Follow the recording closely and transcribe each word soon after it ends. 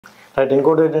Right.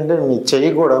 ఇంకోటి ఏంటంటే మీ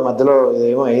చెయ్యి కూడా మధ్యలో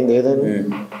ఏమో అయింది, ఏదైంది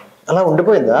అలా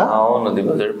ఉండిపోయిందా? అవును, అది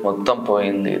బడ్జెట్ మొత్తం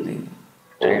పోయింది, ఇది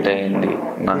టైట్ అయింది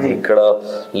నాకు. ఇక్కడ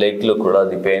లెగ్ లో కూడా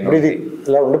అది పెయిన్ ఉంది,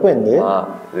 ఇలా ఉండిపోయింది.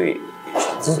 ఇది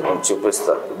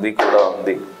చూపిస్తా, ఇది కూడా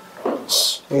ఉంది,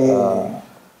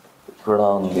 కూడా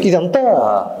ఉంది. ఇదంతా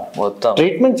మొత్తం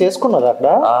ట్రీట్మెంట్ చేసుకున్నారు అక్కడ?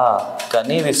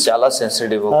 కానీ ఇది చాలా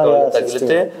సెన్సిటివ్,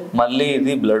 తగిలితే మళ్ళీ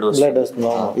ఇది బ్లడ్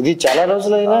వస్తుంది. ఇది చాలా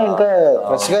రోజులైనా ఇంకా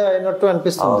ఫ్రెష్ గా అయినట్టు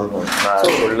అనిపిస్తుంది.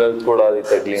 షోల్డర్ కూడా అది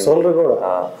తగిలింది, షోల్డర్ కూడా.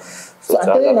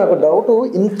 అంటే నాకు డౌట్,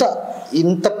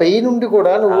 ఇంత పెయిన్ ఉండి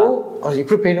కూడా నువ్వు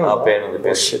ఇప్పుడు పెయిన్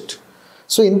ఉంది,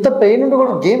 సో ఇంత పెయిన్ ఉండి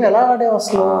కూడా గేమ్ ఎలా ఆడావు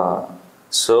అసలు?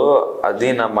 సో అది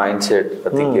నా మైండ్ సెట్,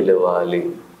 అది గెలవాలి.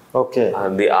 ఓకే,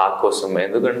 అది ఆ కోసం,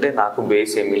 ఎందుకంటే నాకు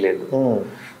బేస్ ఏమీ లేదు.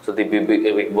 So the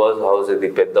big boss house ఇది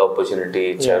పెద్ద ఆపర్చునిటీ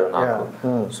ఇచ్చారు నాకు.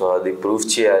 సో అది ప్రూవ్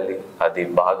చేయాలి, అది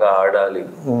బాగా ఆడాలి.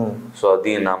 సో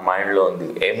అది నా మైండ్ లో ఉంది.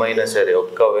 ఏమైనా సరే,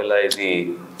 ఒక్కవేళ ఇది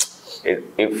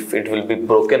if it will be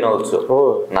broken also,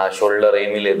 నా షోల్డర్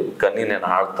ఏమీ లేదు, కానీ నేను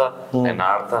ఆడతా.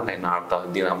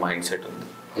 అది నా మైండ్ సెట్ ఉంది.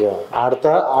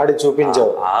 ఆడి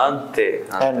చూపించావు అంతే.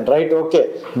 And right, okay.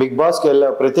 Big boss కి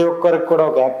వెళ్ళావు, ప్రతి ఒక్కరికి కూడా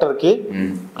ఒక యాక్టర్ కి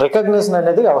రికగ్నిషన్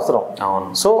అనేది అవసరం.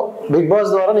 సో బిగ్ బాస్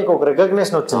ద్వారా నీకు ఒక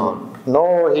రికగ్నిషన్ వచ్చింది. No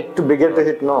hit, biggest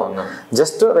hit, no,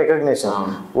 just recognition.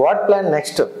 What plan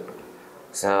next?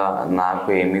 నాకు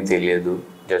ఏమీ తెలియదు,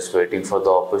 just waiting for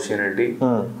the opportunity.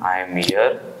 I am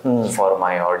here for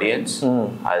my audience.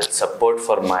 I'll support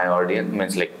for my audience,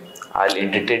 means like I'll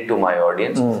entertain to my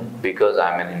audience because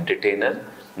I'm an entertainer.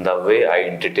 The way I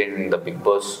entertain in the Bigg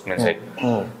Boss, means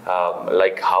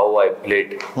like how I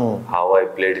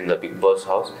played in the Bigg Boss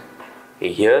house.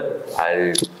 Here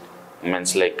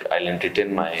I'll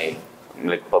entertain my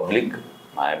public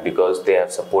because they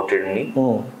have supported me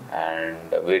and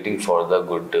waiting for the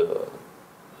good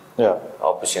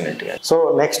opportunity. So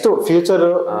next future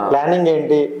planning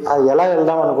ఏంటి? ఎలా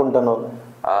వెళ్దాం అనుకుంటాను?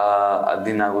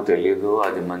 అది నాకు తెలియదు,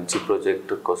 అది మంచి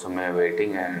project కోసమే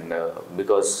waiting. And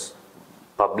because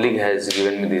public has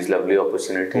given me this lovely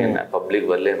opportunity, and public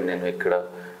వల్లే నేను ఇక్కడ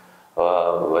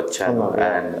వచ్చాను.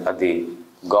 అండ్ అది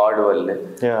గాడ్ వల్లే,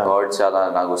 గాడ్ చాలా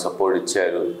నాకు సపోర్ట్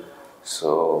ఇచ్చారు. So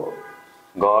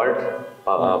God,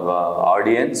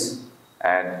 audience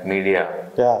and media,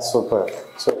 super.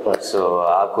 So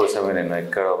ఆ కోసమే నేను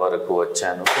ఇక్కడ వరకు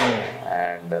వచ్చాను.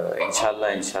 అండ్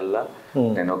ఇన్షాల్లా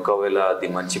నేను ఒకవేళ అది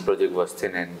మంచి ప్రాజెక్ట్ వస్తే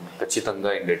నేను ఖచ్చితంగా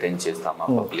ఎంటర్టైన్ చేస్తాను ఆ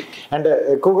పబ్లిక్. అంటే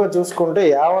ఎక్కువగా చూసుకుంటే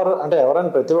యావర్ అంటే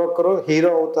ఎవరైనా ప్రతి ఒక్కరు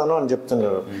హీరో అవుతాను అని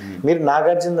చెప్తున్నారు. మీరు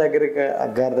నాగార్జున గారి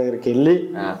దగ్గరికి వెళ్ళి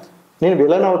నేను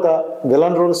విలన్ అవుతా,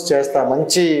 విలన్ రోల్స్ చేస్తా,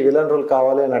 మంచి విలన్ రోల్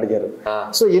కావాలి అని అడిగారు.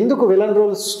 సో ఎందుకు విలన్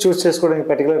రోల్స్ చూస్ చేసుకోవడానికి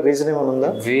పర్టికులర్ రీజన్ ఏమైనా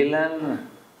ఉందా? విలన్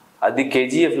అది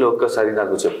కేజీఎఫ్ లో ఒక్కసారి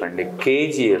నాకు చెప్పండి,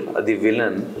 కేజీఎఫ్ అది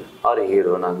విలన్ ఆర్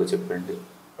హీరో నాకు చెప్పండి.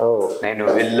 నేను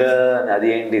విలన్, అది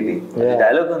ఏంటిది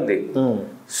డైలాగ్ ఉంది.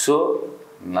 So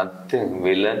nothing,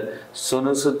 villain.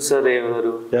 Sonu Sood sir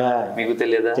ఎవరు మీకు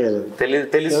తెలియదా?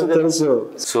 తెలుసు.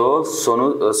 So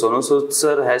Sonu Sood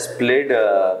sir has played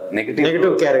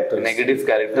negative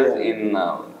character in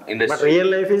industry. But real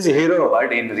life is hero.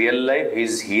 But in real life he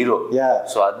is hero.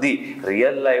 So adi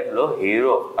real life lo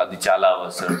hero adi chala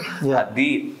avasaram. Adi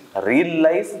real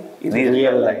life, idi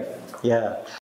real life.